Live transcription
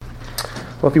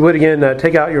Well, if you would again,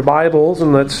 take out your Bibles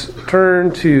and let's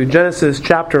turn to Genesis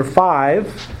chapter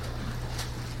 5.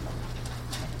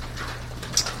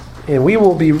 And we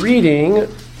will be reading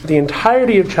the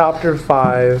entirety of chapter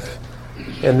 5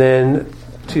 and then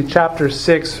to chapter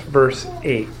 6, verse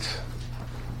 8.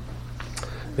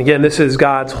 Again, this is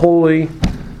God's holy,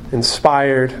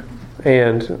 inspired,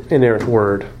 and inerrant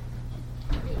word.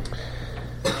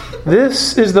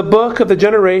 This is the book of the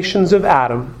generations of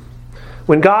Adam.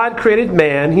 When God created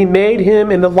man, He made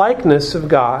him in the likeness of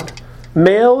God.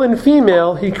 Male and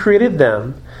female He created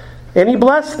them. And He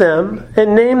blessed them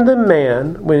and named them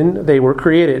man when they were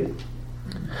created.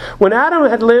 When Adam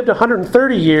had lived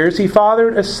 130 years, he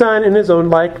fathered a son in his own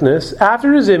likeness,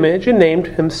 after his image, and named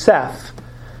him Seth.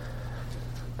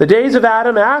 The days of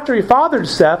Adam after he fathered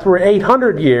Seth were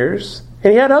 800 years,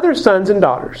 and he had other sons and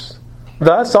daughters.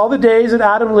 Thus all the days that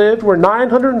Adam lived were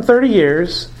 930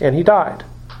 years, and he died.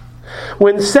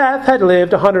 When Seth had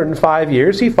lived 105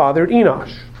 years, he fathered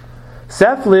Enosh.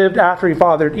 Seth lived after he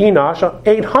fathered Enosh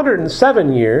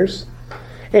 807 years,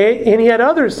 and he had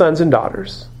other sons and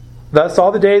daughters. Thus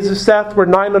all the days of Seth were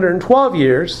 912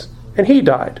 years, and he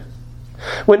died.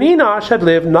 When Enosh had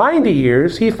lived 90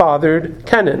 years, he fathered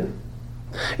Kenan.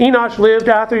 Enosh lived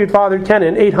after he had fathered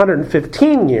Kenan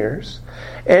 815 years,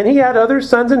 and he had other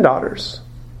sons and daughters.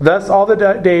 Thus all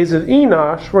the days of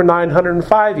Enosh were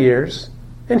 905 years,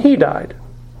 and he died.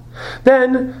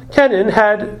 Then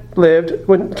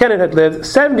when Kenan had lived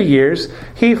 70 years,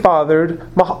 he fathered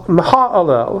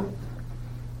Mahalalel.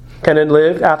 Kenan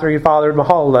lived after he fathered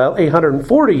Mahalalel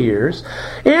 840 years,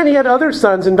 and he had other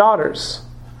sons and daughters.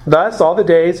 Thus all the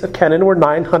days of Kenan were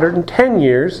 910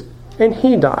 years, and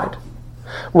he died.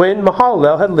 When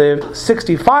Mahalalel had lived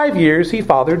 65 years, he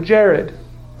fathered Jared.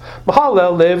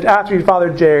 Mahalalel lived after he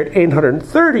fathered Jared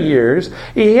 830 years.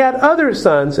 He had other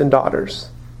sons and daughters.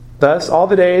 Thus all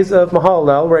the days of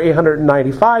Mahalalel were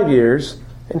 895 years,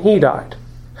 and he died.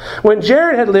 When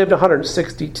Jared had lived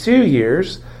 162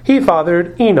 years, he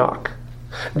fathered Enoch.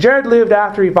 Jared lived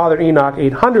after he fathered Enoch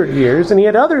 800 years, and he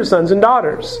had other sons and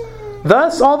daughters.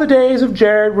 Thus all the days of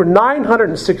Jared were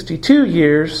 962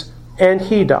 years, and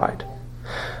he died.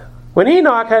 When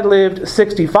Enoch had lived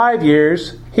 65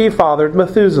 years, he fathered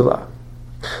Methuselah.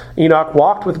 Enoch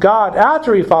walked with God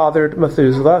after he fathered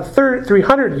Methuselah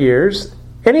 300 years,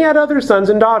 and he had other sons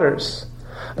and daughters.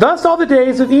 Thus all the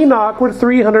days of Enoch were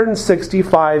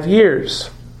 365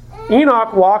 years.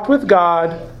 Enoch walked with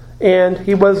God, and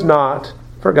he was not,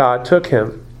 for God took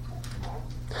him.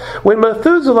 When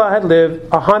Methuselah had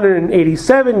lived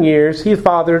 187 years, he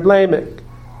fathered Lamech.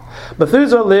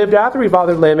 Methuselah lived after he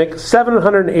fathered Lamech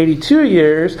 782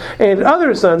 years, and had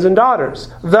other sons and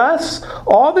daughters. Thus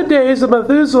all the days of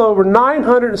Methuselah were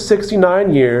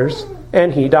 969 years,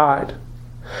 and he died.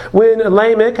 When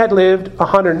Lamech had lived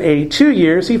 182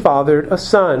 years, he fathered a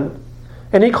son,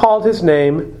 and he called his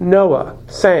name Noah,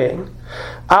 saying,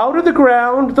 Out of the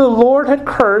ground the Lord had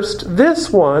cursed, this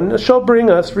one shall bring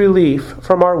us relief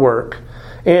from our work,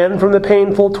 and from the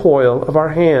painful toil of our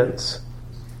hands.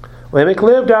 Lamech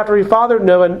lived after he fathered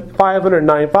Noah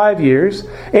 595 years,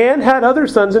 and had other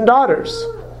sons and daughters.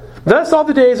 Thus all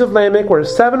the days of Lamech were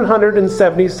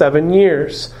 777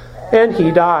 years, and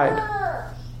he died.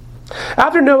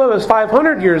 After Noah was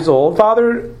 500 years old,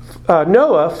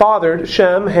 Noah fathered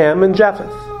Shem, Ham, and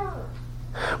Japheth.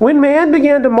 When man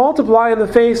began to multiply in the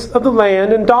face of the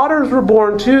land, and daughters were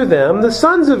born to them, the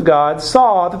sons of God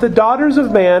saw that the daughters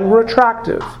of man were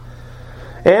attractive,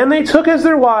 and they took as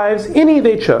their wives any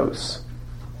they chose.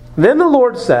 Then the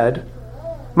Lord said,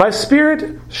 My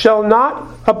spirit shall not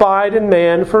abide in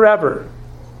man forever,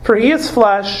 for he is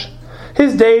flesh,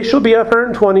 his days shall be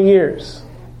 120 years.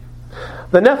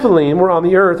 The Nephilim were on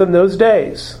the earth in those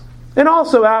days, and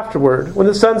also afterward, when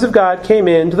the sons of God came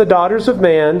in to the daughters of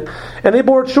man, and they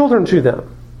bore children to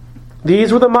them.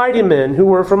 These were the mighty men who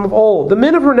were from of old, the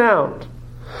men of renown.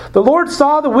 The Lord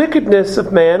saw the wickedness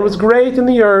of man was great in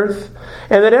the earth,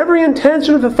 and that every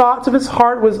intention of the thoughts of his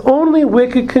heart was only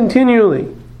wicked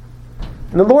continually.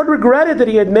 And the Lord regretted that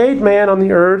he had made man on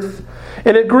the earth,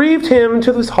 and it grieved him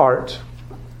to his heart.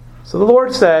 So the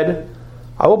Lord said,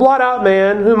 I will blot out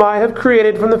man, whom I have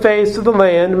created from the face of the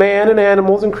land, man and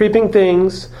animals and creeping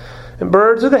things, and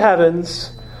birds of the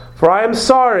heavens, for I am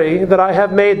sorry that I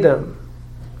have made them.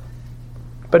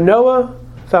 But Noah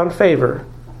found favor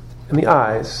in the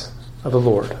eyes of the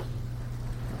Lord.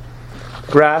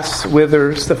 The grass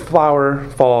withers, the flower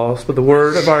falls, but the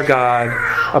word of our God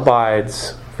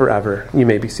abides forever. You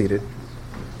may be seated.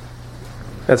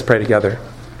 Let's pray together.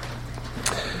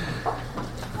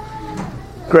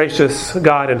 Gracious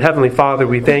God and Heavenly Father,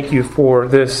 we thank you for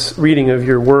this reading of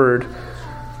your word.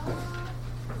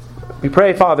 We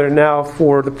pray, Father, now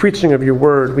for the preaching of your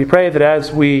word. We pray that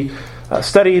as we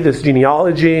study this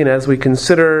genealogy and as we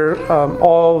consider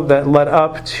all that led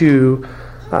up to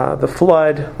the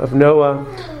flood of Noah,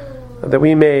 that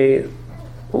we may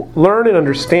learn and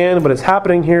understand what is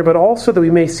happening here, but also that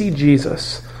we may see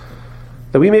Jesus,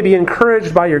 that we may be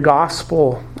encouraged by your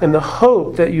gospel and the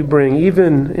hope that you bring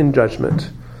even in judgment.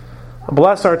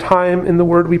 Bless our time in the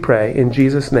word, we pray, in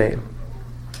Jesus' name.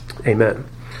 Amen.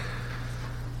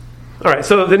 All right,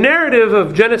 so the narrative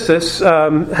of Genesis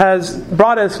has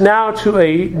brought us now to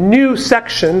a new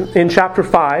section in chapter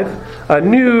 5, a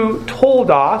new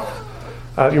Toldoth.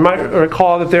 You might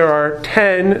recall that there are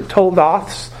 10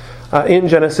 Toldoths in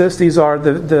Genesis. These are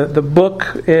the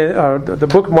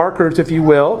book markers, if you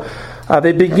will.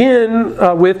 They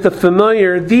begin with the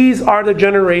familiar, these are the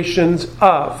generations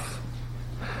of.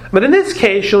 But in this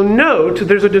case, you'll note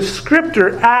there's a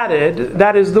descriptor added,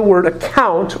 that is the word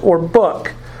account or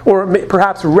book, or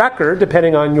perhaps record,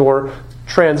 depending on your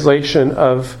translation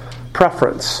of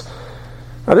preference.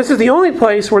 Now, this is the only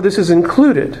place where this is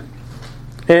included.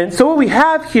 And so what we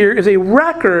have here is a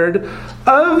record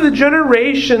of the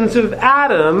generations of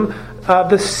Adam,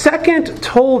 the second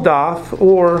Toldoth,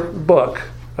 or book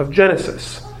of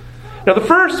Genesis. Now, the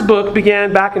first book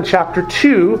began back in chapter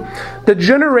 2, the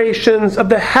generations of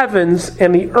the heavens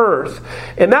and the earth.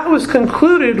 And that was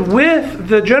concluded with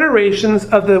the generations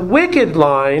of the wicked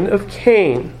line of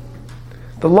Cain,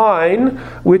 the line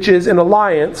which is in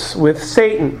alliance with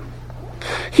Satan.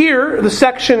 Here, the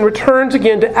section returns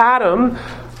again to Adam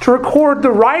to record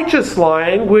the righteous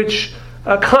line, which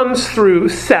comes through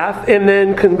Seth and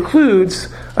then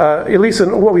concludes, at least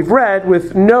in what we've read,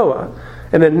 with Noah.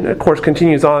 And then, of course,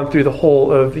 continues on through the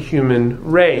whole of the human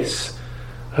race,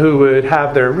 who would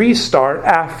have their restart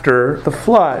after the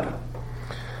flood.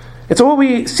 And so what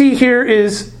we see here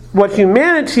is what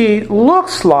humanity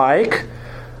looks like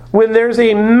when there's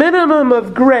a minimum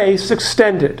of grace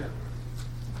extended.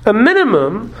 A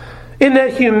minimum in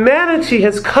that humanity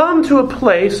has come to a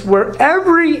place where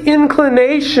every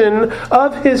inclination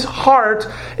of his heart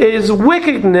is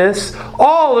wickedness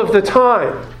all of the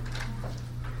time.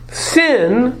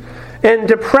 Sin and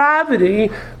depravity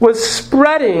was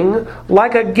spreading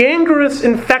like a gangrenous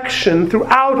infection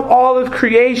throughout all of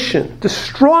creation,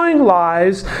 destroying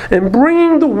lives and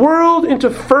bringing the world into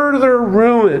further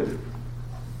ruin.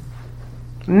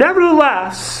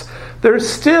 Nevertheless, there's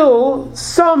still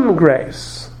some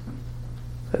grace,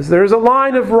 as there's a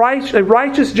line of a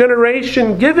righteous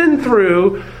generation given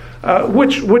through,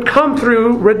 which would come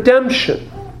through redemption.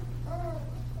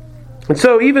 And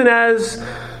so even as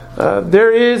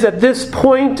there is at this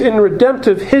point in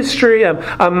redemptive history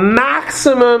a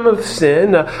maximum of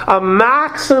sin, a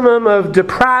maximum of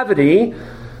depravity,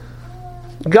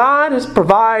 God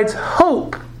provides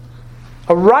hope,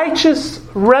 a righteous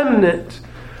remnant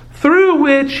through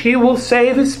which he will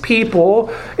save his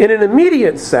people in an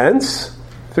immediate sense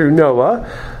through Noah,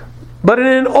 but in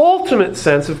an ultimate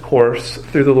sense, of course,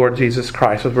 through the Lord Jesus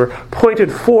Christ, as we're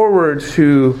pointed forward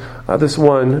to this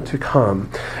one to come.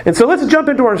 And so let's jump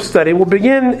into our study. We'll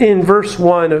begin in verse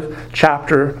 1 of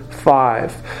chapter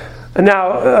 5. And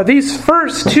now, these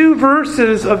first two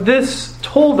verses of this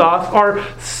Toldoth are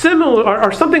similar,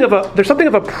 are something of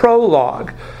a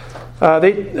prologue.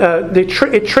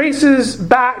 It traces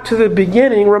back to the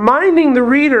beginning, reminding the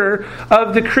reader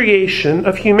of the creation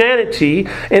of humanity.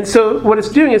 And so what it's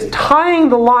doing is tying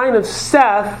the line of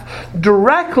Seth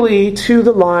directly to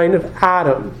the line of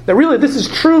Adam. Now really, this is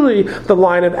truly the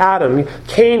line of Adam.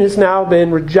 Cain has now been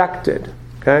rejected.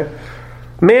 Okay?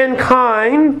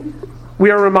 Mankind, we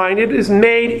are reminded, is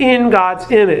made in God's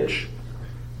image.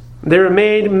 They're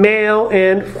made male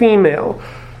and female.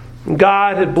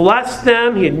 God had blessed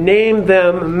them. He had named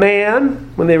them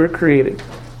man when they were created.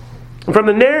 And from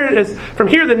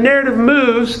here, the narrative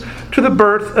moves to the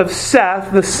birth of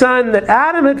Seth, the son that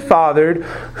Adam had fathered,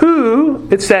 who,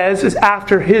 it says, is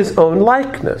after his own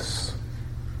likeness.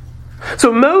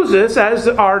 So Moses, as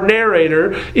our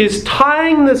narrator, is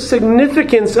tying the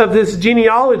significance of this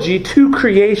genealogy to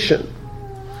creation.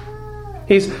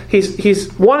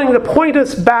 He's wanting to point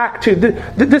us back to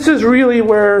this is really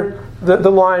where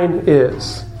the line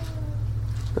is.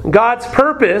 God's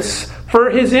purpose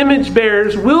for his image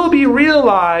bearers will be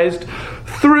realized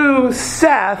through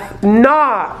Seth,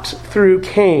 not through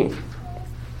Cain.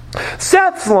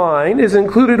 Seth's line is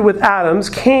included with Adam's,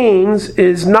 Cain's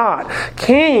is not.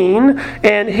 Cain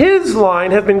and his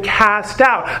line have been cast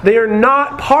out. They are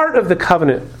not part of the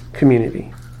covenant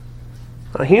community.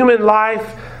 Human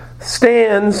life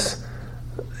stands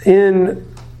in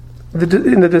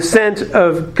the descent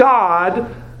of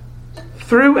God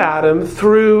through Adam,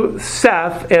 through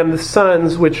Seth, and the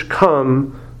sons which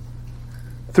come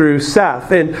through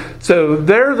Seth. And so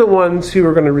they're the ones who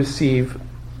are going to receive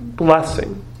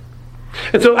blessing.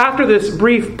 And so after this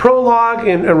brief prologue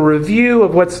and a review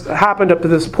of what's happened up to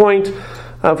this point,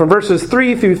 from verses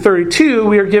 3 through 32,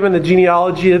 we are given the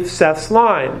genealogy of Seth's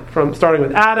line, from starting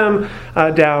with Adam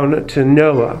down to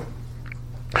Noah.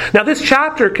 Now this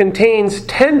chapter contains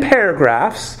 10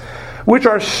 paragraphs which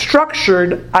are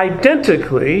structured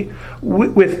identically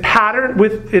with pattern,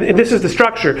 and this is the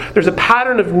structure. There's a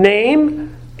pattern of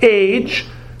name, age,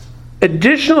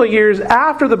 additional years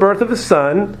after the birth of the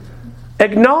son,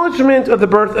 acknowledgement of the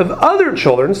birth of other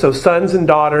children, so sons and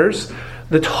daughters,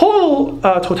 the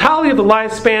totality of the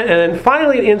lifespan, and then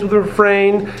finally it ends with the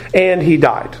refrain, and he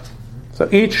died. So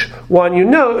each one,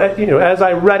 as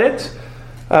I read it,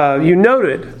 you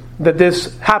noted that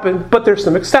this happened, but there's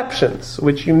some exceptions,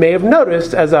 which you may have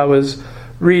noticed as I was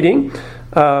reading.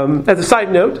 As a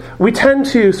side note, we tend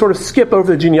to sort of skip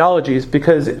over the genealogies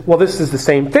because, this is the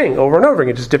same thing over and over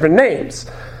again, just different names.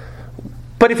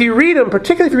 But if you read them,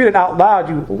 particularly if you read it out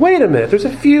loud, wait a minute, there's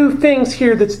a few things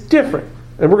here that's different.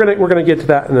 And we're going to get to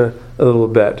that in a little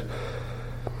bit.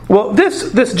 Well,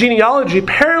 this genealogy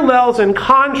parallels and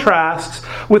contrasts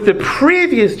with the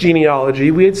previous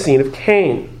genealogy we had seen of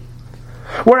Cain.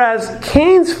 Whereas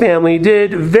Cain's family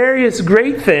did various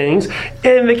great things,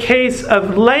 in the case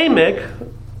of Lamech,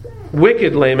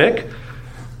 wicked Lamech,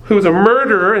 who was a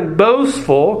murderer and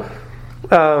boastful,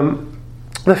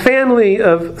 the family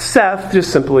of Seth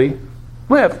just simply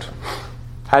lived,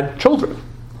 had children,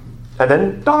 and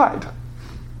then died.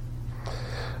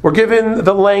 We're given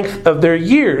the length of their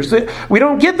years. We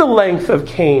don't get the length of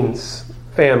Cain's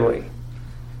family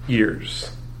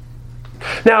years.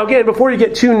 Now again, before you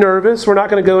get too nervous, we're not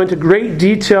going to go into great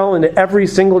detail into every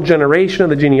single generation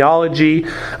of the genealogy.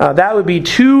 That would be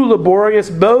too laborious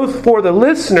both for the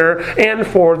listener and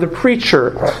for the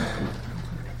preacher.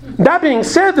 That being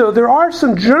said, though, there are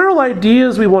some general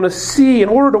ideas we want to see in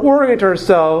order to orient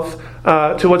ourselves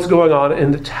to what's going on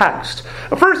in the text.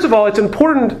 First of all, it's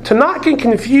important to not get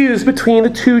confused between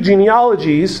the two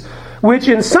genealogies, which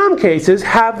in some cases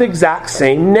have the exact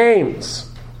same names.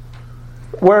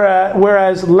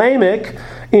 Whereas Lamech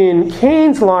in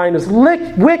Cain's line is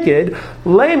wicked,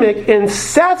 Lamech in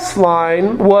Seth's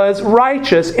line was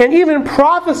righteous, and even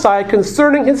prophesied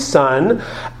concerning his son,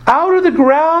 out of the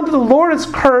ground the Lord has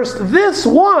cursed, this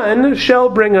one shall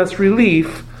bring us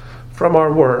relief from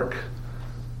our work.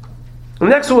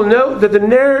 Next, we'll note that the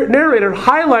narrator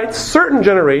highlights certain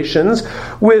generations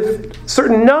with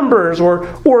certain numbers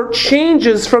or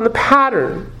changes from the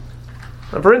pattern.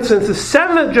 For instance, the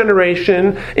seventh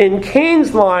generation in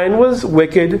Cain's line was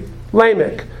wicked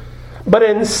Lamech. But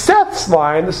in Seth's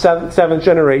line, the seventh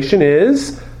generation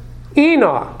is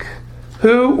Enoch,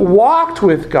 who walked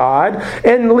with God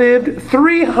and lived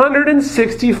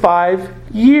 365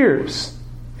 years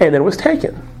and then was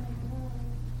taken.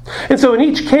 And so in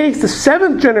each case, the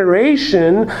seventh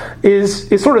generation is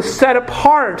sort of set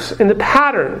apart in the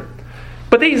pattern.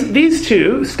 But these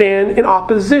two stand in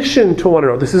opposition to one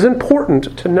another. This is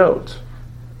important to note.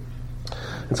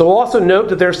 And so we'll also note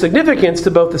that there's significance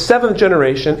to both the seventh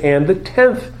generation and the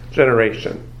 10th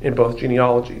generation in both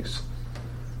genealogies.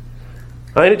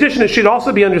 In addition, it should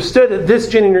also be understood that this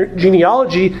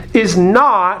genealogy is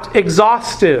not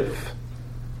exhaustive.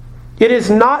 It is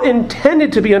not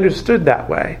intended to be understood that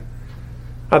way.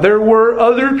 There were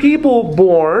other people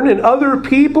born and other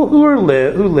people who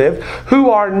lived who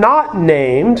are not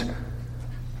named.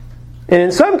 And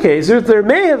in some cases, there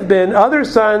may have been other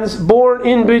sons born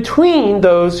in between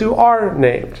those who are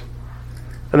named.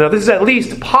 And now this is at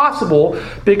least possible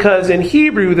because in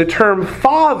Hebrew the term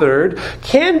fathered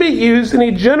can be used in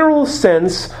a general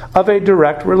sense of a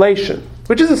direct relation.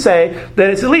 Which is to say that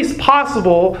it's at least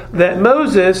possible that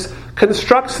Moses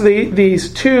constructs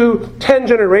these 10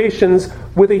 generations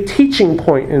with a teaching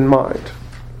point in mind.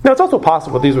 Now it's also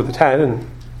possible these were the 10, and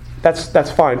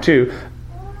that's fine too.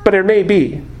 But there may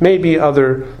be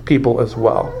other people as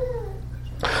well.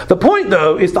 The point,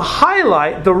 though, is to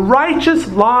highlight the righteous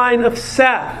line of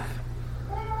Seth,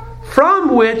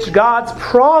 from which God's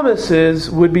promises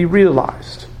would be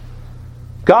realized.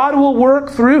 God will work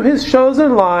through His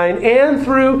chosen line and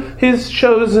through His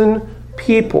chosen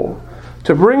people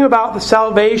to bring about the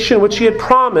salvation which He had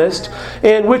promised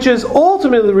and which is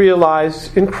ultimately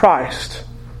realized in Christ.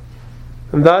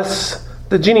 And thus,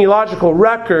 the genealogical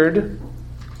record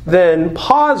then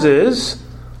pauses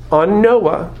on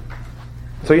Noah.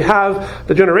 So you have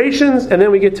the generations, and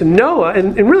then we get to Noah,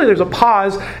 and really there's a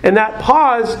pause, and that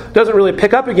pause doesn't really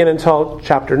pick up again until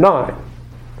chapter 9.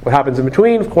 What happens in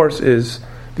between, of course, is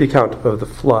the account of the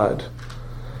flood.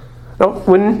 Now,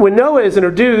 when Noah is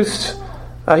introduced,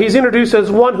 he's introduced as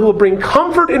one who will bring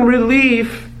comfort and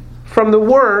relief from the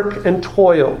work and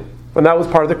toil. And that was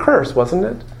part of the curse, wasn't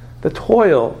it? The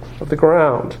toil of the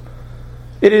ground.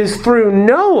 It is through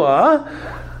Noah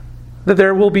that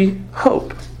there will be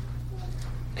hope.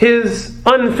 His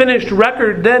unfinished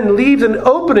record then leaves an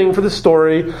opening for the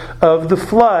story of the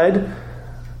flood.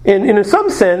 And in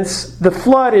some sense, the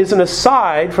flood is an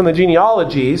aside from the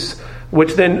genealogies,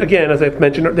 which then, again, as I've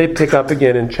mentioned, they pick up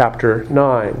again in chapter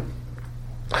 9.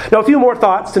 Now, a few more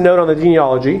thoughts to note on the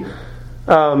genealogy.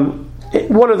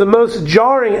 One of the most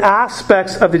jarring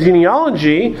aspects of the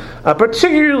genealogy,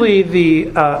 particularly the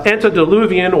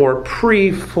antediluvian or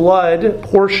pre-flood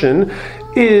portion,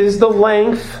 is the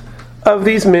length of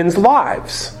these men's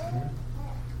lives.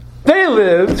 They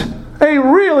lived a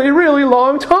really, really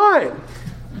long time.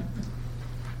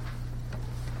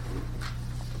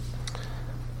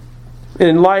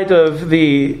 In light of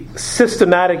the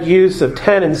systematic use of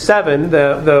 10 and 7,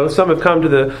 though some have come to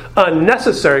the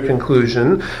unnecessary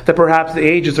conclusion that perhaps the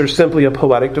ages are simply a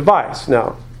poetic device.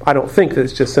 Now, I don't think that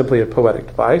it's just simply a poetic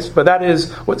device, but that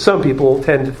is what some people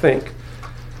tend to think.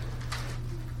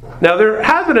 Now, there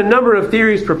have been a number of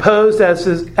theories proposed as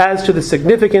to the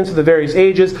significance of the various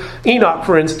ages. Enoch,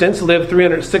 for instance, lived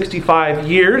 365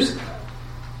 years,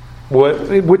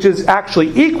 which is actually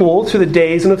equal to the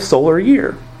days in a solar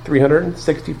year.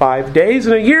 365 days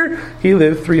in a year, he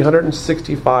lived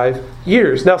 365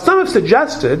 years. Now, some have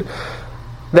suggested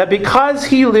that because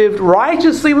he lived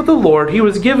righteously with the Lord, he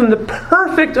was given the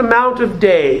perfect amount of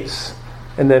days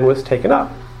and then was taken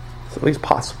up. It's at least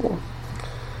possible.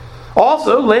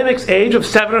 Also, Lamech's age of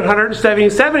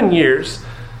 777 years.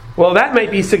 Well, that may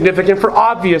be significant for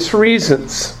obvious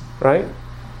reasons, right?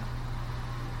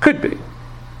 Could be.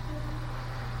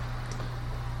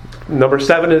 Number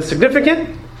 7 is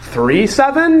significant. 3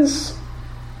 sevens.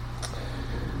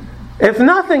 If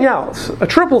nothing else, a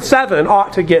 777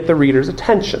 ought to get the reader's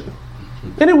attention.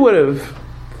 And it would have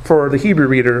for the Hebrew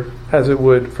reader as it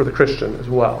would for the Christian as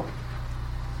well.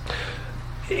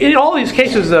 In all these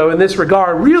cases, though, in this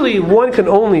regard, really one can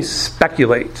only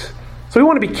speculate. So we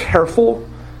want to be careful.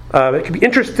 It can be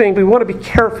interesting, but we want to be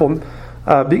careful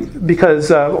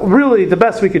because really the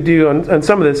best we could do on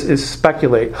some of this is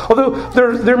speculate. Although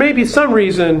there may be some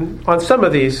reason on some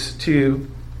of these to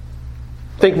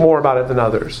think more about it than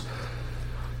others.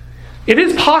 It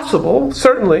is possible,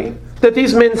 certainly, that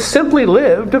these men simply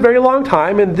lived a very long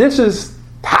time, and this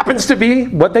happens to be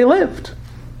what they lived.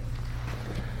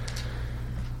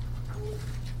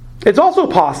 It's also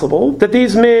possible that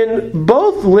these men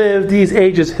both lived these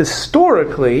ages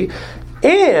historically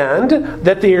and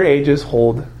that their ages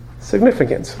hold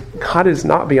significance. God is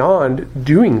not beyond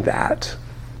doing that.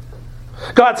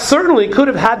 God certainly could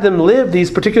have had them live these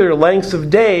particular lengths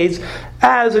of days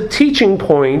as a teaching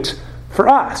point for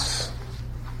us.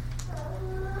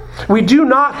 We do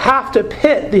not have to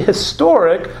pit the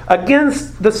historic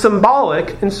against the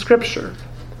symbolic in Scripture.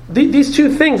 These two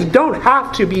things don't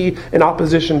have to be in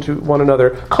opposition to one another,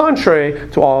 contrary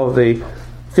to all of the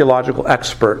theological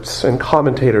experts and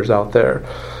commentators out there.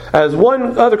 As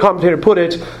one other commentator put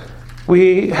it,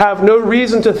 we have no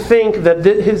reason to think that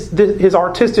his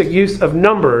artistic use of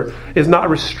number is not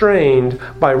restrained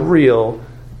by real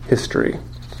history.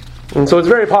 And so it's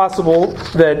very possible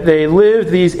that they lived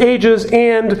these ages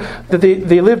and that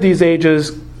they lived these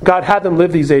ages, God had them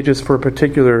live these ages for a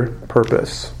particular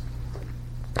purpose.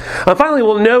 Finally,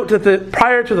 we'll note that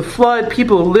prior to the flood,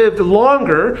 people lived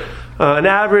longer, an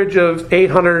average of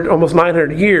 800, almost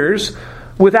 900 years,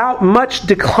 without much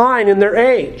decline in their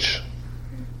age.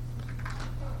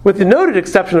 With the noted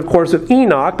exception, of course, of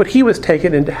Enoch, but he was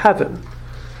taken into heaven.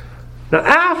 Now,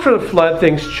 after the flood,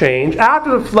 things change.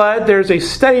 After the flood, there's a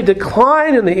steady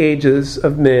decline in the ages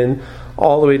of men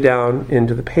all the way down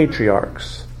into the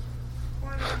patriarchs.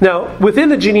 Now, within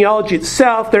the genealogy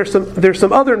itself, there's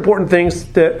some other important things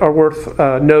that are worth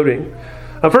noting.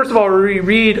 First of all, we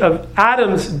read of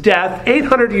Adam's death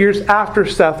 800 years after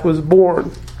Seth was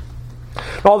born.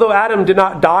 Although Adam did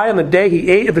not die on the day he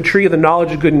ate of the tree of the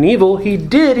knowledge of good and evil, he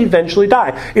did eventually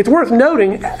die. It's worth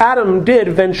noting Adam did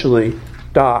eventually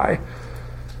die.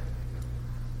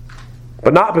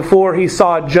 But not before he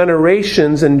saw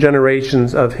generations and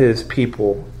generations of his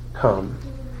people come.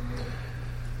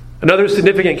 Another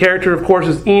significant character, of course,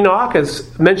 is Enoch.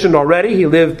 As mentioned already, he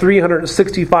lived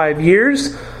 365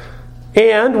 years.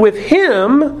 And with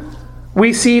him,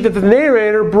 we see that the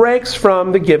narrator breaks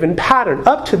from the given pattern.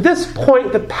 Up to this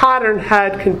point, the pattern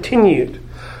had continued.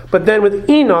 But then with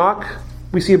Enoch,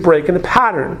 we see a break in the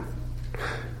pattern.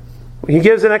 He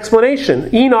gives an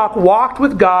explanation. Enoch walked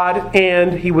with God,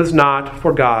 and he was not,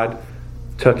 for God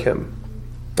took him.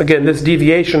 Again, this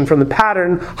deviation from the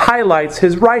pattern highlights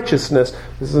his righteousness.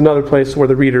 This is another place where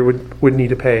the reader would need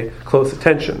to pay close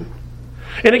attention.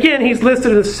 And again, he's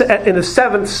listed in the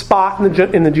seventh spot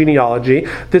in the genealogy.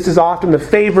 This is often the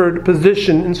favored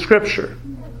position in Scripture.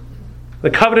 The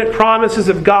covenant promises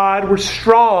of God were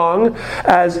strong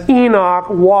as Enoch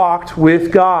walked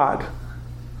with God.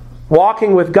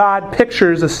 Walking with God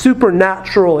pictures a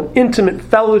supernatural and intimate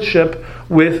fellowship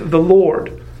with the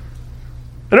Lord.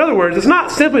 In other words, it's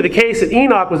not simply the case that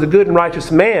Enoch was a good and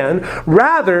righteous man.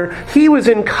 Rather, he was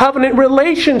in covenant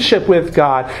relationship with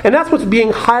God. And that's what's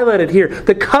being highlighted here.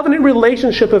 The covenant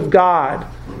relationship of God.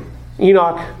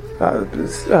 Enoch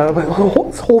is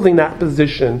holding that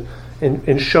position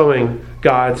in showing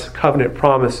God's covenant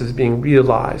promises being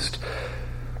realized.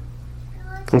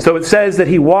 And so it says that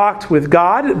he walked with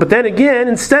God, but then again,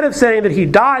 instead of saying that he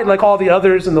died like all the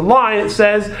others in the line, it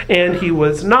says, and he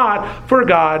was not, for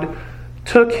God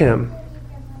took him.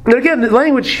 And again, the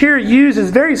language here used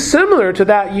is very similar to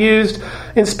that used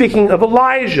in speaking of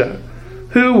Elijah,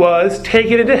 who was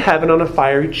taken into heaven on a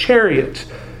fiery chariot.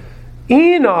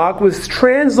 Enoch was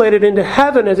translated into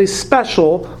heaven as a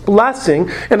special blessing,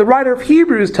 and the writer of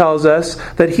Hebrews tells us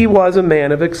that he was a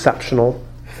man of exceptional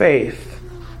faith.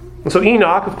 And so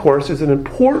Enoch, of course, is an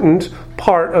important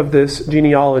part of this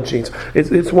genealogy.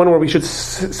 It's one where we should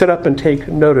sit up and take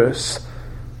notice.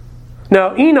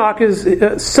 Now,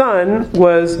 Enoch's son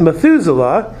was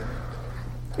Methuselah,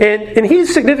 and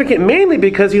he's significant mainly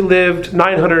because he lived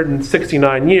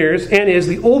 969 years and is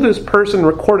the oldest person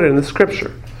recorded in the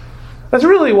Scripture. That's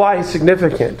really why he's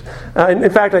significant. In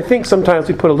fact, I think sometimes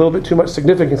we put a little bit too much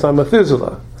significance on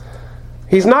Methuselah.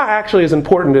 He's not actually as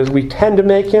important as we tend to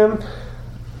make him,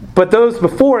 but those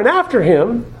before and after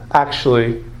him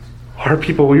actually are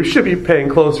people we should be paying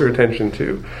closer attention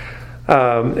to.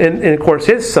 And of course,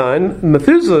 his son,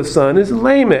 Methuselah's son, is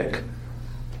Lamech.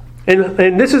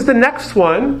 And this is the next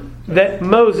one that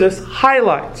Moses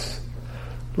highlights.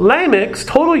 Lamech's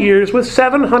total years was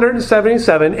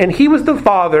 777, and he was the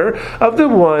father of the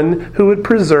one who would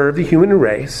preserve the human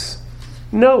race,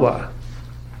 Noah.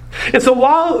 And so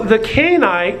while the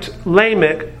Canaanite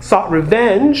Lamech sought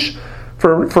revenge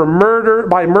for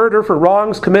murder for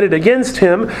wrongs committed against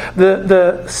him,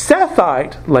 the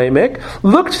Sethite Lamech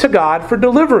looked to God for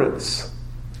deliverance.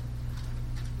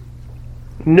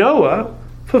 Noah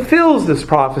fulfills this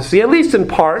prophecy, at least in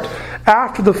part,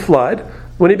 after the flood,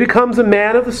 when he becomes a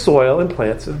man of the soil and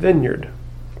plants a vineyard.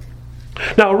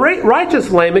 Now, righteous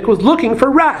Lamech was looking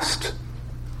for rest.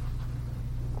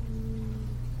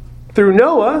 Through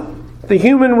Noah, the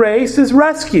human race is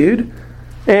rescued,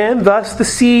 and thus the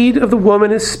seed of the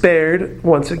woman is spared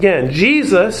once again.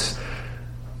 Jesus,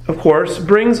 of course,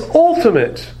 brings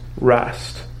ultimate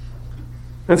rest.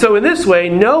 And so in this way,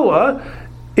 Noah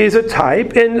is a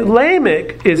type, and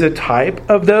Lamech is a type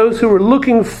of those who were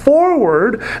looking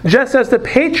forward, just as the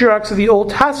patriarchs of the Old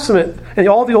Testament and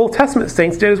all the Old Testament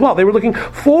saints did as well. They were looking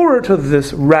forward to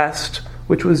this rest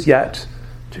which was yet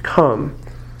to come.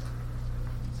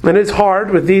 And it's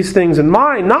hard with these things in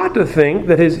mind not to think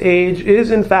that his age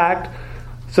is in fact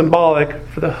symbolic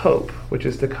for the hope which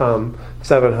is to come,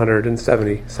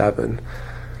 777.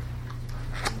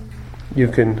 You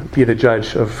can be the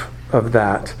judge of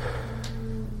that.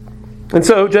 And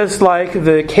so just like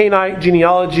the Canaanite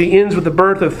genealogy ends with the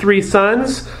birth of three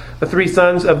sons, the three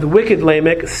sons of the wicked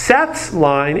Lamech, Seth's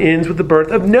line ends with the birth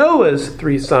of Noah's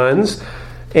three sons,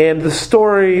 and the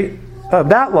story of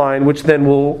that line, which then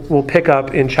we'll pick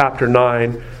up in chapter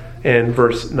 9 and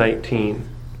verse 19.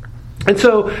 And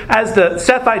so as the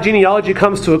Sethite genealogy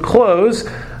comes to a close,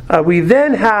 we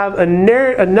then have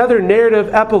another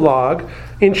narrative epilogue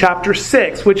in chapter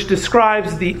 6, which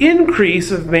describes the increase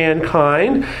of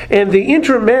mankind and the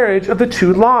intermarriage of the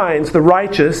two lines, the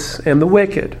righteous and the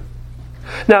wicked.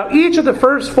 Now, each of the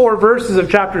first 4 verses of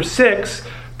chapter 6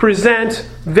 present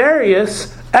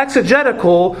various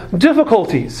exegetical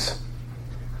difficulties.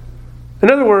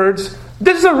 In other words,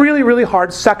 this is a really, really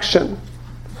hard section.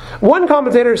 One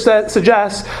commentator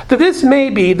suggests that this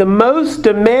may be the most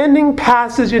demanding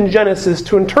passage in Genesis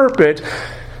to interpret.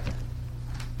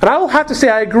 And I will have to say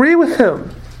I agree with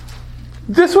him.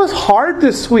 This was hard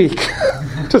this week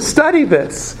to study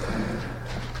this.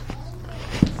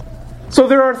 So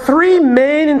there are 3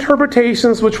 main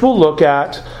interpretations which we'll look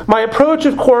at. My approach,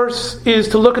 of course, is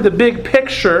to look at the big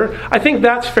picture. I think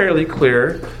that's fairly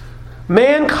clear.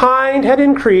 Mankind had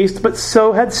increased, but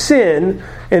so had sin,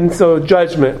 and so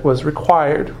judgment was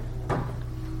required.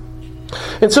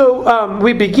 And so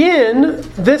we begin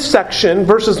this section,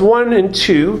 verses 1 and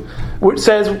 2, which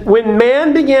says, when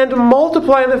man began to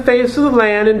multiply in the face of the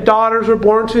land and daughters were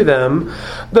born to them,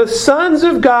 the sons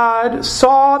of God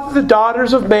saw that the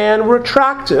daughters of man were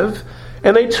attractive,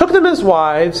 and they took them as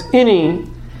wives, any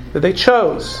that they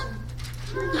chose.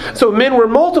 So men were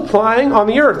multiplying on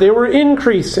the earth. They were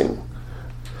increasing.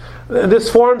 This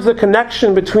forms the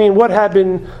connection between what had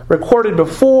been recorded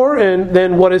before and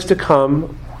then what is to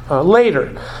come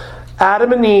later.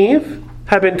 Adam and Eve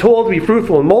had been told to be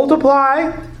fruitful and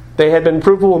multiply. They had been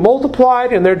fruitful and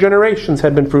multiplied, and their generations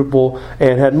had been fruitful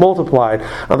and had multiplied.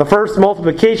 Now, the first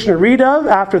multiplication we read of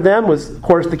after them was, of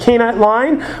course, the Cainite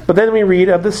line, but then we read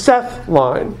of the Seth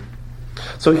line.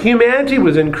 So humanity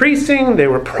was increasing, they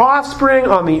were prospering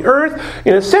on the earth.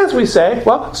 In a sense, we say,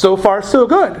 well, so far so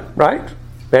good, right?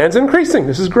 Man's increasing,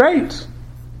 this is great.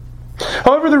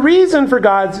 However, the reason for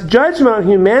God's judgment on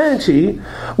humanity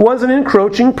was an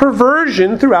encroaching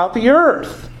perversion throughout the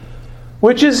earth,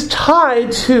 which is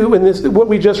tied to, in this what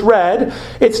we just read,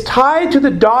 it's tied to the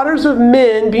daughters of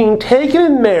men being taken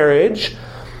in marriage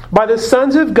by the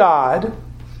sons of God.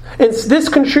 And this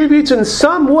contributes in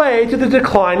some way to the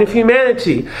decline of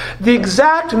humanity. The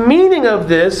exact meaning of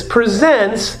this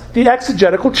presents the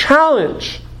exegetical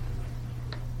challenge.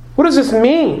 What does this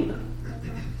mean?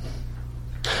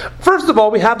 First of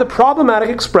all, we have the problematic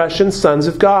expression, sons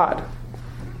of God.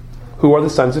 Who are the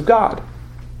sons of God?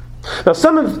 Now,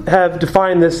 some have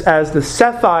defined this as the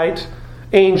Sethite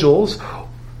angels,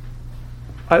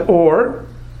 or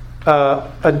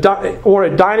a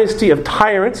dynasty of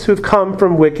tyrants who have come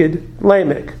from wicked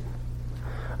Lamech.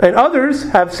 And others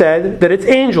have said that it's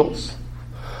angels.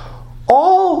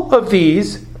 All of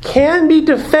these can be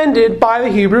defended by the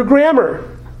Hebrew grammar.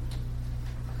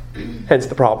 Hence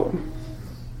the problem.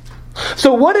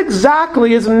 So what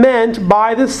exactly is meant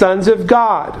by the sons of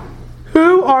God?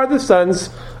 Who are the sons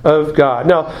of God?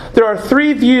 Now, there are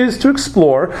three views to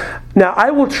explore. Now,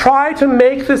 I will try to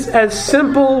make this as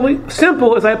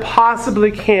simple as I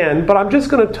possibly can, but I'm just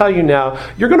going to tell you now,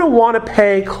 you're going to want to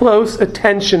pay close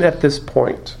attention at this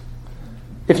point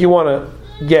if you want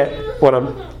to get what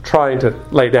I'm trying to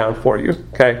lay down for you,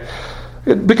 okay?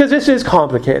 Because this is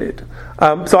complicated.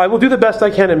 So I will do the best I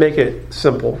can to make it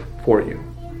simple for you.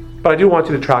 But I do want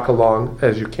you to track along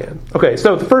as you can. Okay,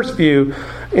 so the first view,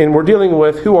 and we're dealing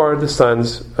with who are the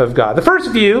sons of God. The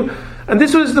first view, and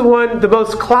this was the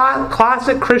most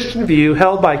classic Christian view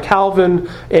held by Calvin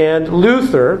and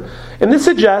Luther, and this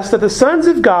suggests that the sons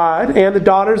of God and the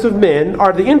daughters of men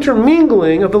are the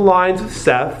intermingling of the lines of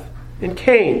Seth and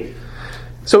Cain.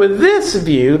 So in this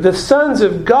view, the sons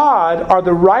of God are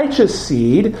the righteous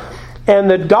seed, and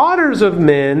the daughters of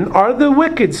men are the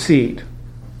wicked seed.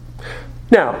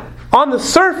 Now, on the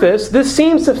surface, this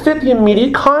seems to fit the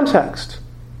immediate context,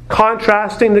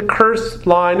 contrasting the cursed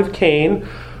line of Cain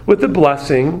with the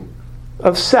blessing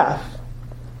of Seth.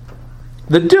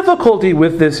 The difficulty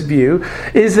with this view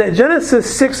is that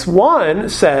Genesis 6:1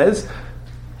 says,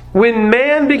 when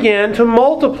man began to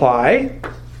multiply,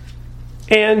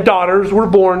 and daughters were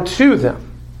born to them.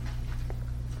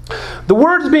 The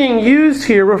words being used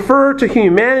here refer to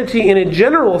humanity in a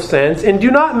general sense and do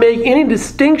not make any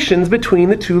distinctions between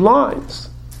the two lines.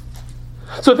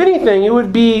 So if anything, it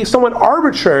would be somewhat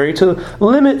arbitrary to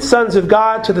limit sons of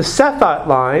God to the Sethite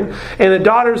line and the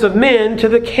daughters of men to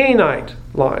the Cainite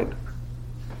line.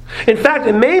 In fact,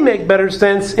 it may make better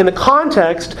sense in the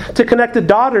context to connect the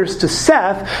daughters to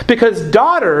Seth, because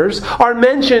daughters are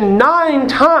mentioned 9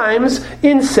 times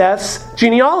in Seth's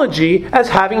genealogy as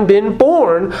having been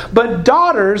born, but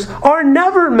daughters are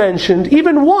never mentioned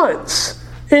even once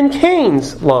in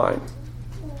Cain's line.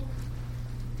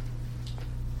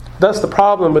 Thus, the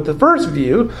problem with the first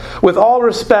view, with all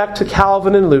respect to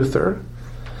Calvin and Luther,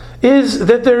 is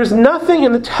that there is nothing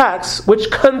in the text which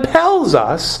compels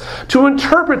us to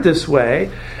interpret this way,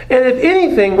 and if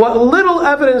anything, what little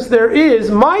evidence there is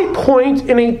might point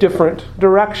in a different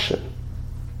direction.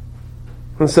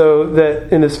 And so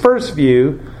that in this first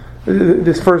view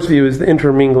is the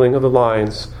intermingling of the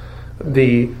lines,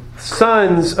 the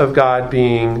sons of God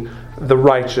being the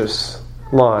righteous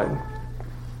line.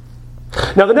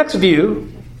 Now the next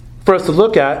view for us to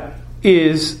look at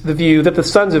is the view that the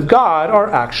sons of God are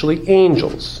actually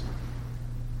angels.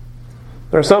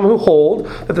 There are some who hold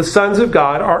that the sons of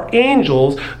God are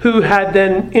angels who had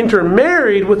then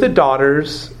intermarried with the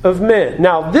daughters of men.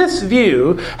 Now, this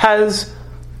view has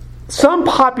some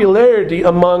popularity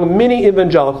among many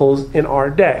evangelicals in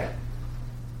our day.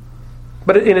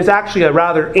 But it is actually a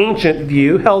rather ancient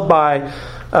view held by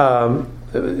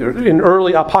in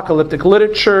early apocalyptic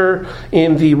literature,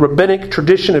 in the rabbinic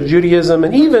tradition of Judaism,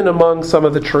 and even among some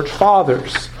of the church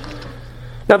fathers.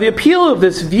 Now, the appeal of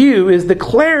this view is the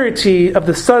clarity of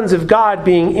the sons of God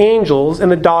being angels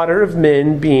and the daughter of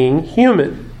men being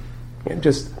human. It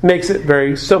just makes it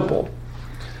very simple.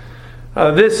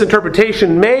 This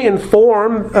interpretation may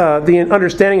inform the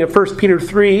understanding of 1 Peter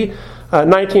 3,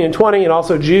 19 and 20, and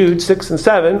also Jude 6 and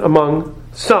 7 among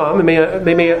some.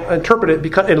 They may interpret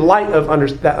it in light of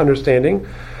that understanding.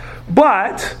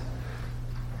 But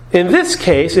in this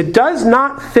case, it does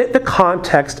not fit the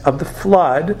context of the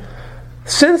flood,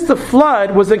 since the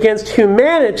flood was against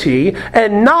humanity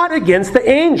and not against the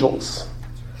angels.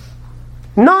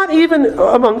 Not even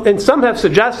among, and some have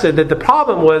suggested that the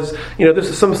problem was, this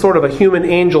is some sort of a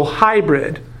human-angel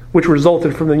hybrid, which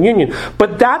resulted from the union.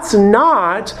 But that's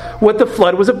not what the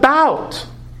flood was about.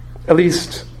 At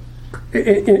least,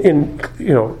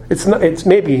 it's not. It's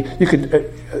maybe you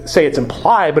could say it's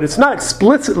implied, but it's not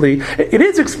explicitly. It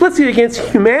is explicitly against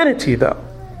humanity, though.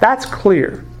 That's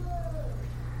clear.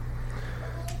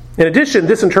 In addition,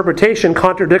 this interpretation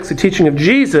contradicts the teaching of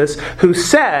Jesus, who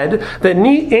said that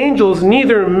angels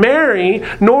neither marry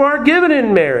nor are given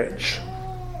in marriage.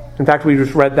 In fact, we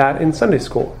just read that in Sunday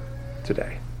school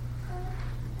today.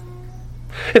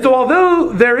 And so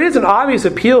although there is an obvious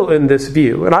appeal in this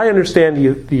view, and I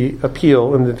understand the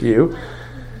appeal in the view,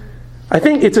 I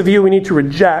think it's a view we need to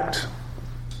reject.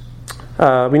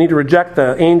 We need to reject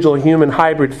the angel-human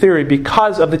hybrid theory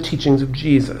because of the teachings of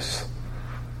Jesus.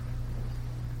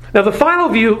 Now, the final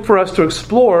view for us to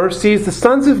explore sees the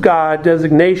sons of God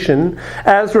designation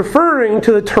as referring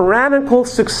to the tyrannical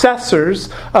successors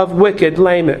of wicked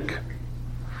Lamech.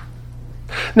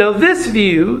 Now, this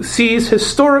view sees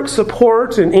historic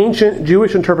support in ancient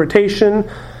Jewish interpretation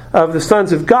of the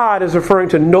sons of God as referring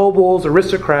to nobles,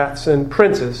 aristocrats, and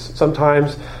princes.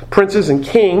 Sometimes princes and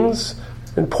kings,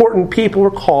 important people,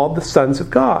 were called the sons of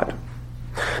God.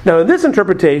 Now, in this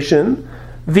interpretation,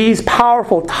 these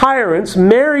powerful tyrants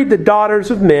married the daughters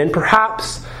of men,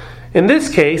 perhaps, in this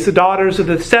case, the daughters of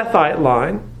the Sethite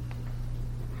line.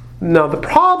 Now, the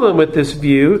problem with this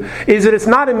view is that it's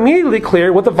not immediately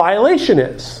clear what the violation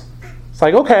is. It's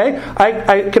like, okay,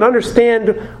 I can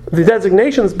understand the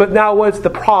designations, but now what's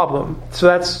the problem? So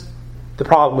that's the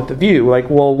problem with the view. Like,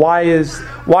 well, why is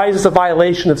this a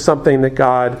violation of something that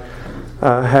God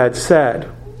had said?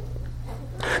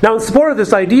 Now, in support of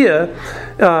this idea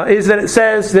is that it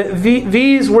says that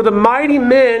these were the mighty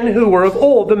men who were of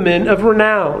old, the men of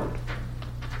renown.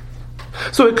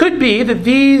 So it could be that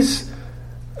these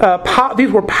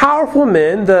were powerful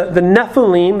men, the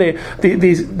Nephilim,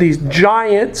 these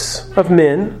giants of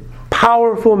men,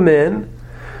 powerful men,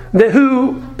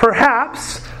 who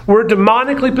perhaps were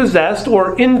demonically possessed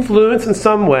or influenced in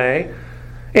some way,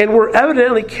 and were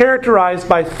evidently characterized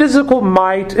by physical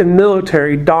might and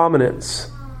military dominance.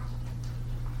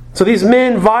 So these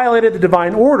men violated the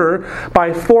divine order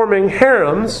by forming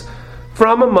harems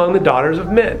from among the daughters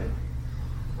of men.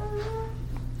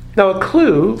 Now, a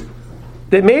clue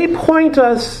that may point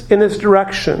us in this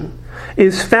direction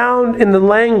is found in the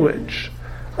language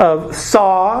of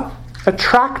saw,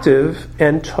 attractive,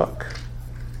 and took.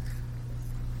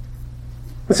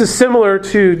 This is similar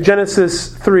to Genesis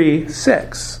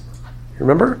 3:6.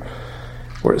 Remember?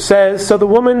 Where it says, "So the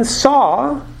woman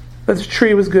saw that the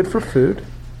tree was good for food,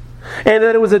 and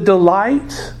that it was a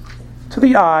delight to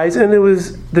the eyes, and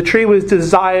the tree was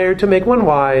desired to make one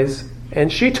wise,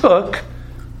 and she took,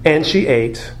 and she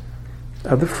ate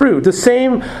of the fruit." The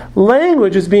same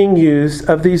language is being used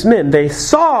of these men. They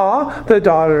saw the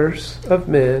daughters of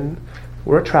men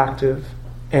were attractive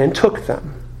and took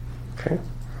them. Okay?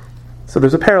 So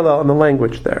there's a parallel in the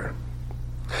language there.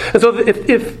 And so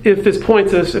if this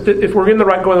points us, if we're going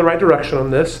the right direction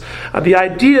on this, the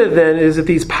idea then is that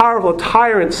these powerful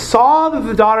tyrants saw that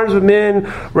the daughters of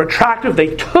men were attractive,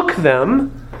 they took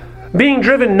them, being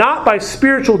driven not by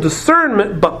spiritual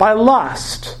discernment, but by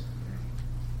lust.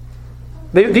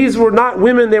 These were not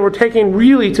women they were taking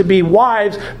really to be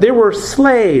wives, they were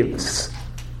slaves.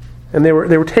 And they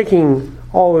were taking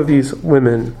all of these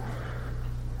women.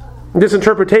 This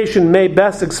interpretation may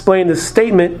best explain the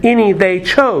statement, "any they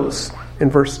chose," in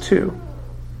verse 2.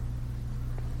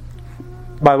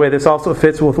 By the way, this also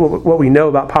fits with what we know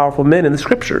about powerful men in the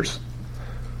Scriptures.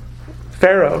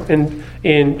 Pharaoh,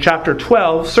 in chapter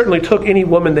 12, certainly took any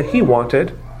woman that he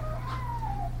wanted.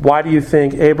 Why do you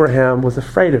think Abraham was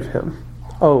afraid of him?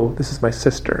 Oh, this is my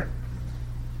sister.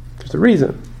 There's a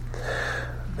reason.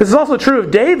 This is also true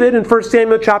of David in 1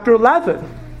 Samuel chapter 11.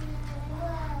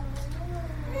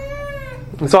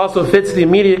 This also fits the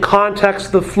immediate context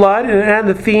of the flood and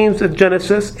the themes of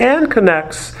Genesis, and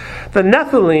connects the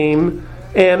Nephilim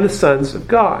and the sons of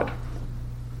God.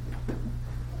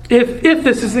 if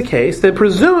this is the case, then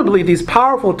presumably these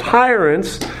powerful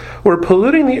tyrants were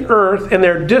polluting the earth in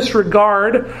their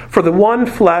disregard for the one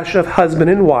flesh of husband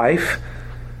and wife.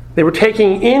 They were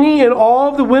taking any and all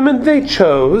of the women they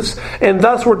chose, and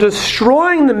thus were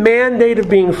destroying the mandate of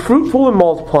being fruitful and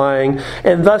multiplying,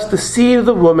 and thus the seed of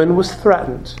the woman was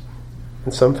threatened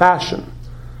in some fashion.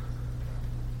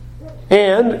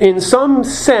 And in some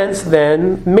sense,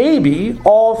 then, maybe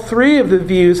all three of the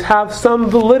views have some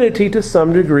validity to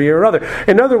some degree or other.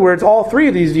 In other words, all three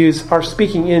of these views are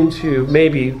speaking into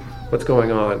maybe what's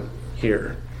going on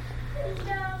here.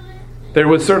 There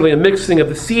was certainly a mixing of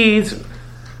the seeds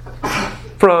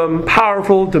from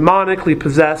powerful, demonically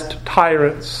possessed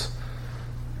tyrants.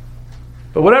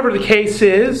 But whatever the case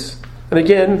is, and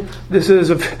again, this is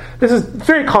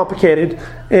very complicated,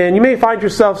 and you may find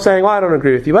yourself saying, well, I don't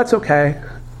agree with you. That's okay.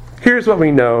 Here's what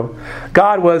we know.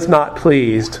 God was not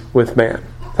pleased with man.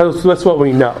 That's what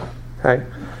we know. Okay?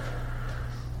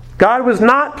 God was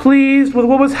not pleased with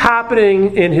what was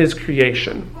happening in His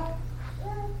creation.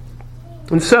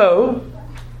 And so,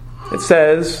 it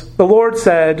says, the Lord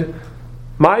said,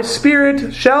 my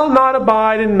spirit shall not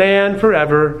abide in man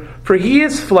forever, for he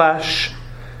is flesh,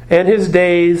 and his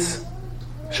days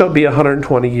shall be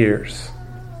 120 years.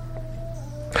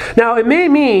 Now, it may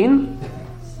mean,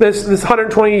 this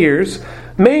 120 years,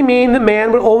 may mean that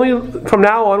man will only, from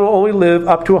now on, will only live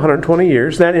up to 120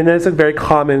 years. And that's a very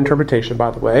common interpretation,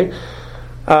 by the way.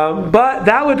 But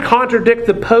that would contradict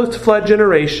the post-flood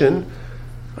generation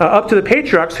up to the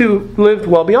patriarchs who lived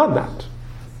well beyond that.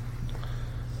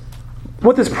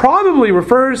 What this probably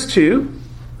refers to,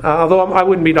 although I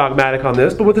wouldn't be dogmatic on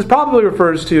this, but what this probably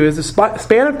refers to is the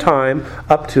span of time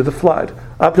up to the flood.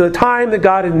 Up to the time that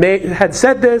God had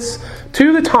said this,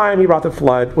 to the time He brought the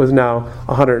flood, was now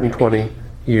 120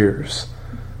 years.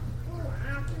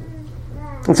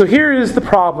 And so here is the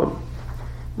problem.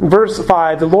 In verse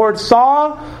 5, the Lord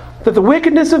saw that the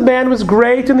wickedness of man was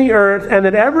great in the earth, and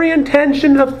that every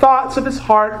intention of thoughts of his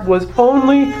heart was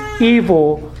only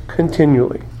evil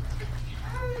continually.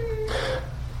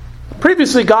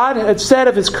 Previously, God had said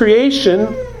of His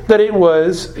creation that it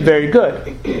was very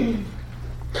good.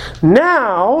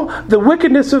 Now, the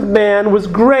wickedness of man was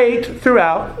great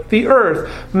throughout the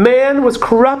earth. Man was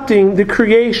corrupting the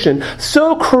creation.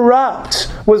 So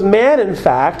corrupt was man, in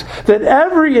fact, that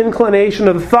every inclination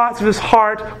of the thoughts of his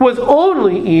heart was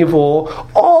only evil,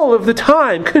 all of the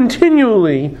time,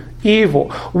 continually evil.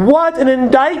 What an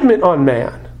indictment on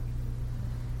man!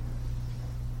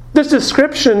 This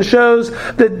description shows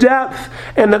the depth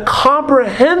and the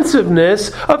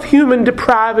comprehensiveness of human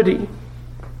depravity.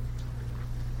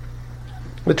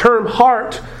 The term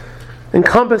heart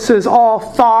encompasses all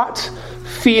thought,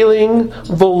 feeling,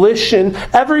 volition,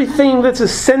 everything that's a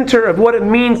center of what it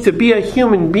means to be a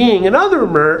human being. In other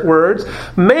words,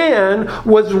 man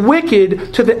was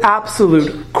wicked to the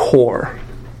absolute core.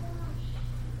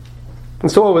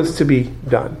 And so what was to be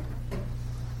done?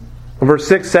 Verse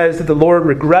 6 says that the Lord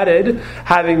regretted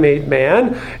having made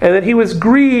man, and that He was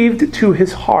grieved to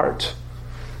His heart.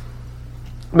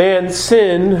 Man's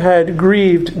sin had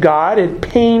grieved God, it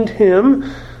pained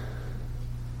Him.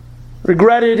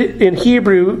 Regretted in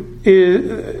Hebrew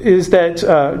is that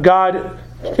God,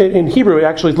 in Hebrew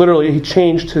actually literally, He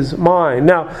changed His mind.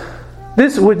 Now,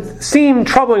 this would seem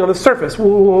troubling on the surface.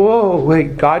 Whoa,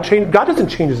 wait, God doesn't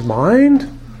change His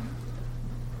mind?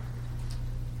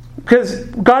 Because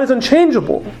God is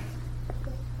unchangeable.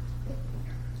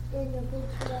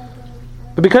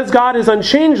 But because God is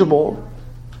unchangeable,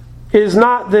 it is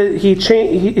not that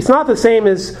it's not the same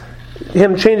as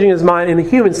Him changing His mind in a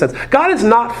human sense. God is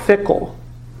not fickle.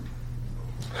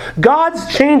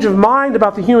 God's change of mind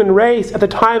about the human race at the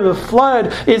time of the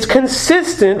flood is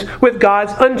consistent with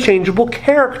God's unchangeable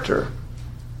character.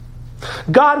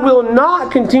 God will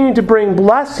not continue to bring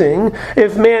blessing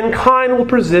if mankind will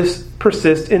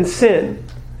persist in sin.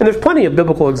 And there's plenty of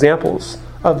biblical examples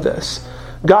of this.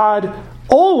 God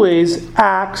always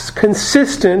acts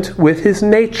consistent with His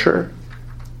nature.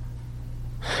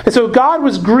 And so God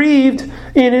was grieved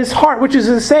in His heart, which is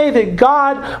to say that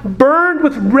God burned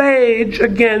with rage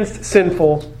against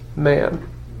sinful man.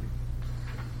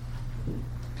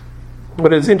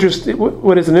 What is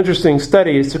an interesting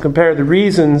study is to compare the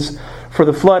reasons for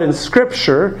the flood in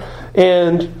Scripture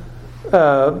and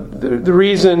the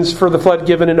reasons for the flood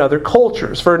given in other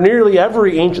cultures. For nearly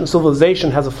every ancient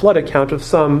civilization has a flood account of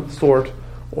some sort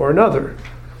or another.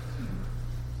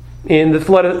 In the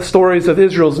flood stories of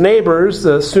Israel's neighbors,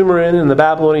 the Sumerian and the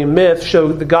Babylonian myth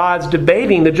show the gods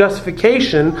debating the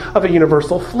justification of a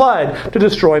universal flood to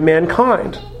destroy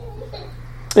mankind.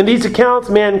 In these accounts,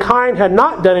 mankind had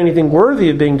not done anything worthy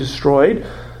of being destroyed,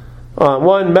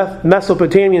 One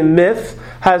Mesopotamian myth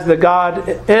has the god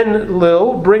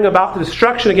Enlil bring about the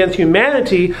destruction against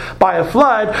humanity by a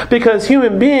flood because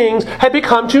human beings had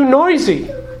become too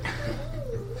noisy.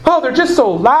 Oh, they're just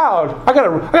so loud. I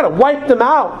gotta wipe them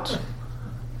out.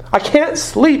 I can't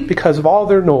sleep because of all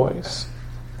their noise.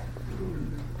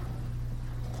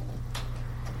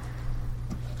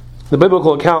 The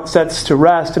biblical account sets to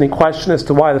rest any question as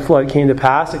to why the flood came to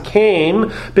pass. It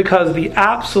came because of the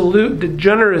absolute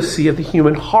degeneracy of the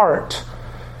human heart.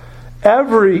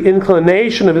 Every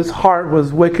inclination of his heart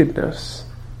was wickedness.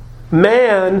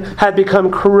 Man had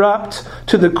become corrupt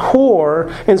to the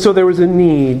core, and so there was a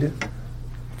need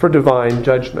for divine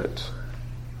judgment.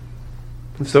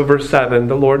 And so verse 7,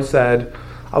 the Lord said,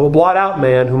 I will blot out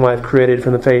man whom I have created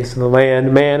from the face of the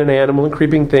land, man and animal and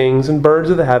creeping things and birds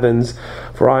of the heavens,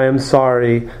 for I am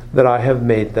sorry that I have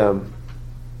made them.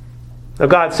 Now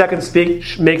God's second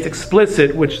speech makes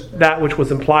explicit that which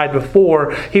was implied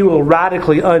before. He will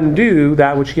radically undo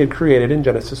that which he had created in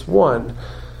Genesis 1.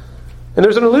 And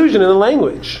there's an allusion in the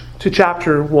language to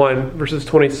chapter 1, verses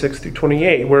 26 through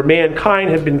 28, where mankind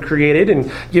had been created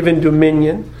and given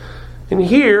dominion. And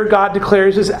here God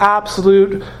declares his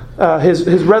absolute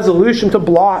his resolution to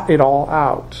blot it all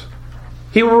out.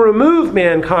 He will remove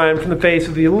mankind from the face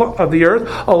of the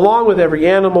earth, along with every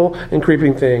animal and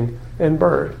creeping thing and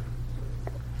bird.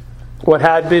 What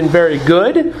had been very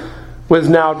good was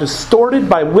now distorted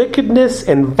by wickedness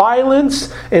and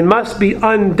violence and must be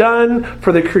undone,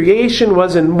 for the creation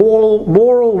was in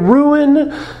moral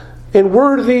ruin and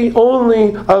worthy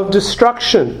only of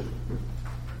destruction.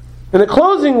 And the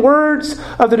closing words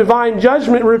of the divine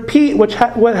judgment repeat what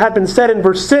had been said in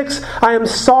verse 6, I am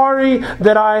sorry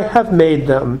that I have made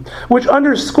them, which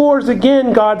underscores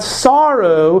again God's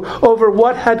sorrow over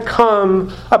what had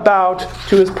come about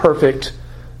to his perfect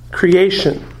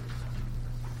creation.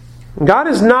 God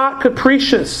is not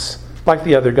capricious like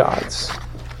the other gods,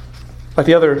 like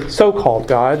the other so-called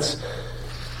gods.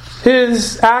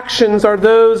 His actions are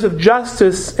those of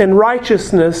justice and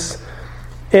righteousness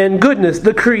and goodness.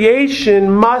 The creation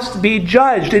must be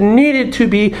judged. It needed to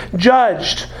be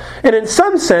judged. And in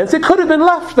some sense, it could have been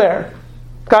left there.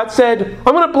 God said,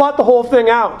 I'm going to blot the whole thing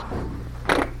out.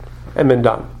 And been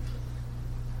done.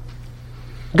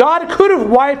 God could have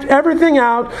wiped everything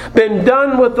out, been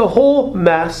done with the whole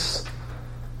mess.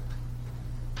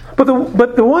 But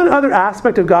the one other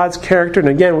aspect of God's character, and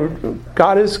again,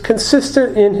 God is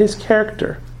consistent in his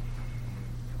character.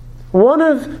 One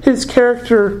of his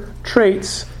character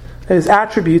traits, his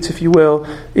attributes, if you will,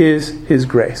 is his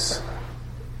grace.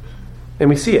 And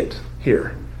we see it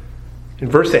here in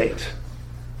verse 8.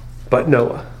 But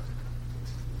Noah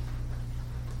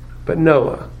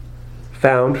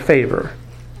found favor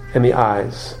in the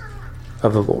eyes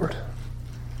of the Lord.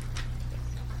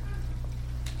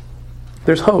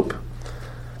 There's hope.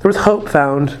 There was hope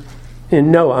found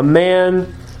in Noah, a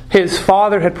man his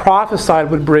father had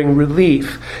prophesied would bring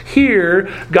relief.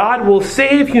 Here, God will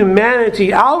save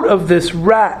humanity out of this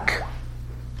wreck.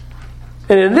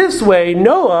 And in this way,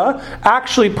 Noah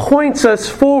actually points us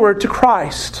forward to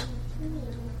Christ.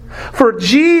 For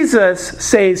Jesus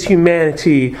saves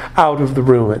humanity out of the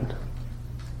ruin.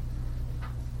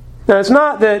 Now, it's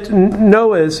not that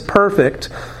Noah is perfect.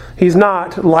 He's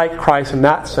not like Christ in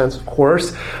that sense, of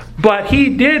course. But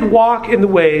he did walk in the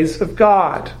ways of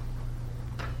God.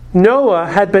 Noah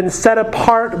had been set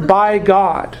apart by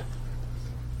God.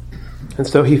 And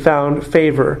so he found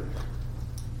favor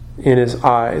in his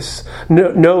eyes.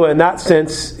 Noah, in that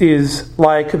sense, is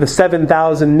like the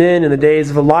 7,000 men in the days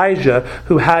of Elijah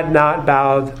who had not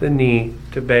bowed the knee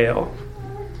to Baal.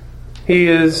 He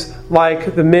is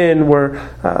like the men where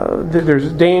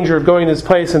there's danger of going to this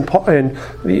place and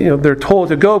they're told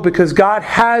to go because God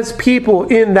has people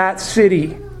in that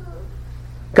city.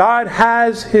 God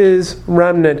has his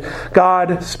remnant.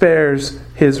 God spares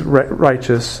his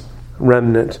righteous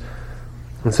remnant.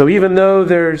 And so even though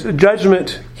there's a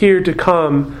judgment here to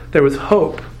come, there was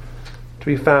hope to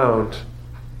be found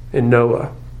in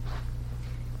Noah.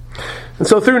 And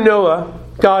so through Noah,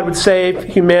 God would save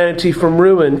humanity from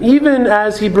ruin, even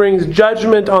as he brings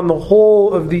judgment on the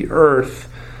whole of the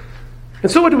earth. And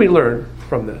so what do we learn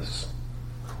from this?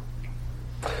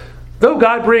 Though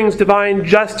God brings divine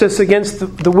justice against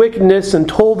the wickedness and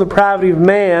total depravity of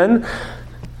man,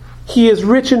 he is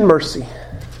rich in mercy.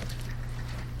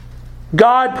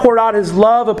 God poured out his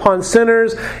love upon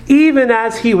sinners even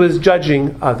as he was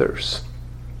judging others.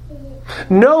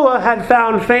 Noah had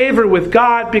found favor with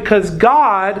God because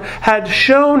God had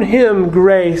shown him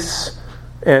grace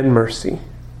and mercy.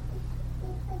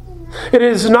 It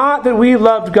is not that we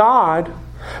loved God,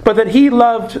 but that he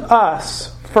loved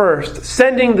us first,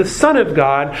 sending the Son of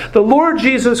God, the Lord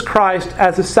Jesus Christ,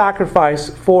 as a sacrifice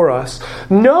for us.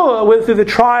 Noah went through the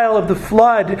trial of the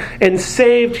flood and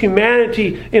saved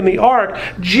humanity in the ark.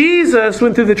 Jesus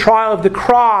went through the trial of the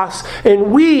cross,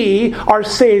 and we are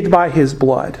saved by his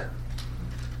blood.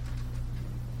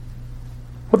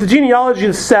 What the genealogy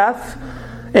of Seth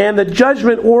and the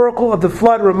judgment oracle of the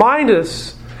flood remind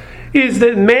us is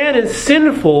that man is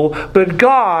sinful, but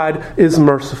God is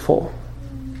merciful.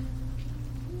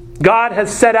 God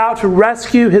has set out to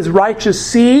rescue his righteous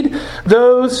seed,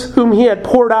 those whom he had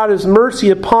poured out his mercy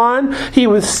upon. He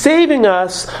was saving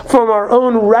us from our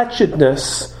own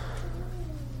wretchedness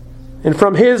and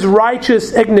from his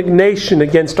righteous indignation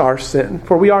against our sin,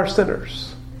 for we are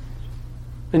sinners.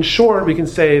 In short, we can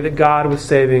say that God was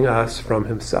saving us from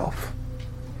himself.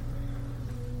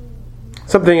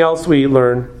 Something else we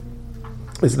learn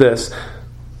is this: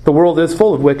 the world is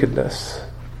full of wickedness.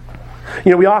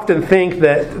 We often think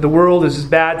that the world is as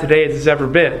bad today as it's ever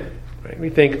been. Right? We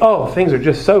think, oh, things are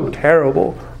just so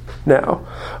terrible now.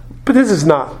 But this is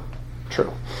not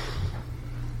true.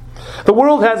 The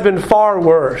world has been far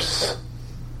worse.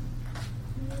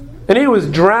 And it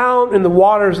was drowned in the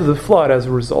waters of the flood as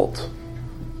a result.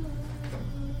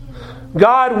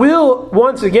 God will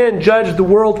once again judge the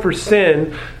world for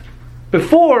sin.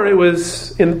 Before it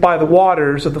was by the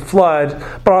waters of the flood,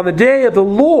 but on the day of the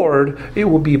Lord, it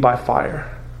will be by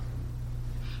fire.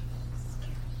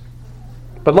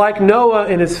 But like Noah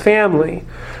and his family,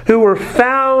 who were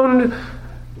found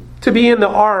to be in the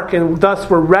ark and thus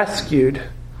were rescued,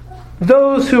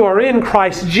 those who are in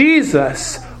Christ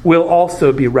Jesus will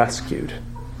also be rescued.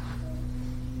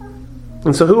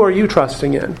 And so who are you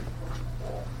trusting in?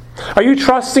 Are you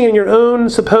trusting in your own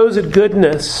supposed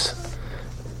goodness?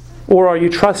 Or are you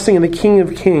trusting in the King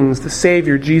of Kings, the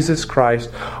Savior, Jesus Christ?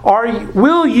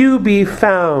 Will you be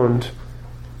found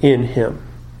in him?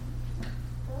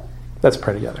 Let's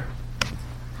pray together.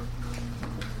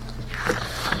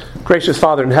 Gracious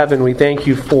Father in heaven, we thank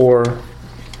you for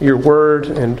your word.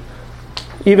 And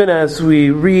even as we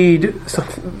read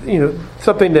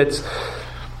something that's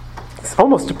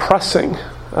almost depressing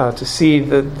to see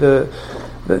the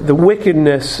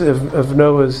wickedness of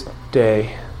Noah's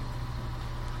day.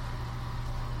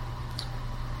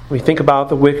 We think about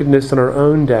the wickedness in our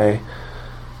own day.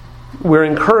 We're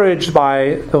encouraged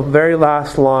by the very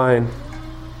last line,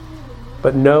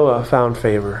 but Noah found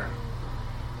favor.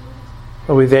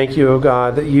 And we thank you, O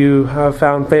God, that you have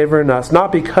found favor in us,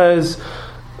 not because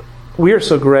we are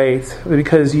so great, but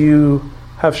because you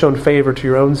have shown favor to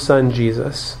your own Son,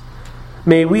 Jesus.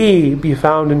 May we be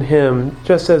found in him,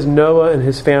 just as Noah and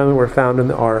his family were found in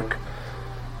the ark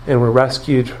and were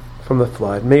rescued from the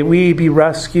flood. May we be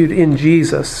rescued in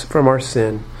Jesus from our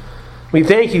sin. We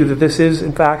thank you that this is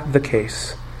in fact the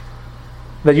case.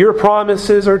 That your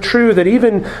promises are true, that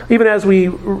even as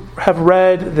we have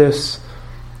read this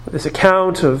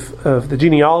account of the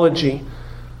genealogy,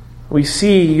 we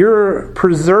see your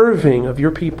preserving of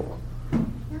your people.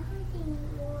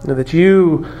 And that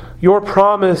your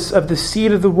promise of the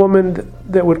seed of the woman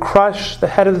that would crush the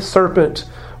head of the serpent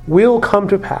will come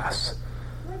to pass.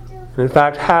 And in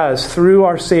fact has, through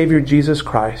our Savior Jesus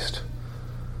Christ,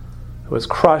 who has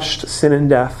crushed sin and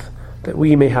death, that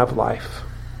we may have life.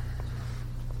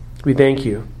 We thank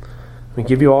you. We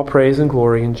give you all praise and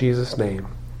glory in Jesus' name.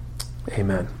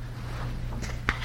 Amen.